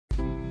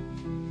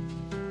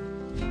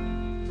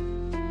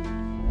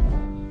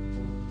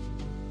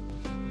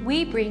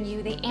we bring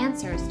you the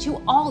answers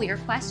to all your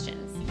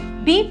questions.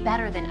 Be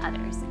better than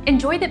others.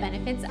 Enjoy the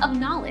benefits of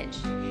knowledge.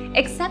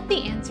 Accept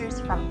the answers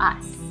from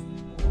us.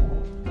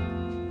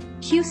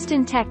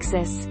 Houston,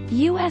 Texas,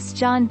 U.S.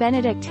 John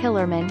Benedict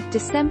Hillerman,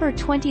 December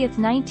 20,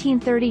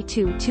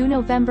 1932 to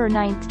November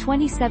 9,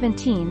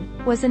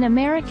 2017, was an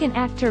American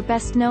actor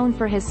best known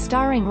for his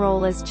starring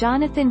role as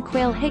Jonathan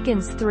Quayle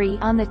Higgins III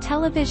on the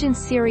television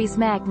series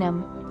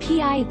Magnum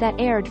PI that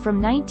aired from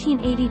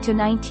 1980 to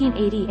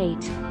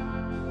 1988.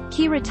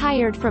 He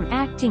retired from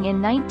acting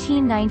in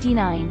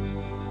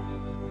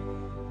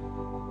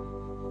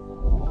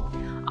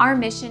 1999. Our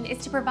mission is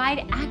to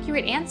provide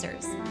accurate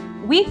answers.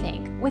 We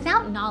think,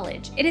 without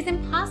knowledge, it is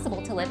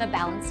impossible to live a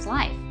balanced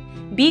life.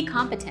 Be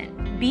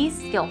competent, be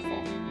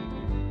skillful.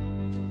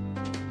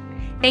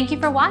 Thank you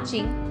for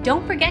watching.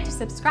 Don't forget to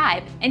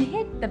subscribe and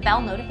hit the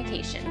bell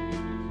notification.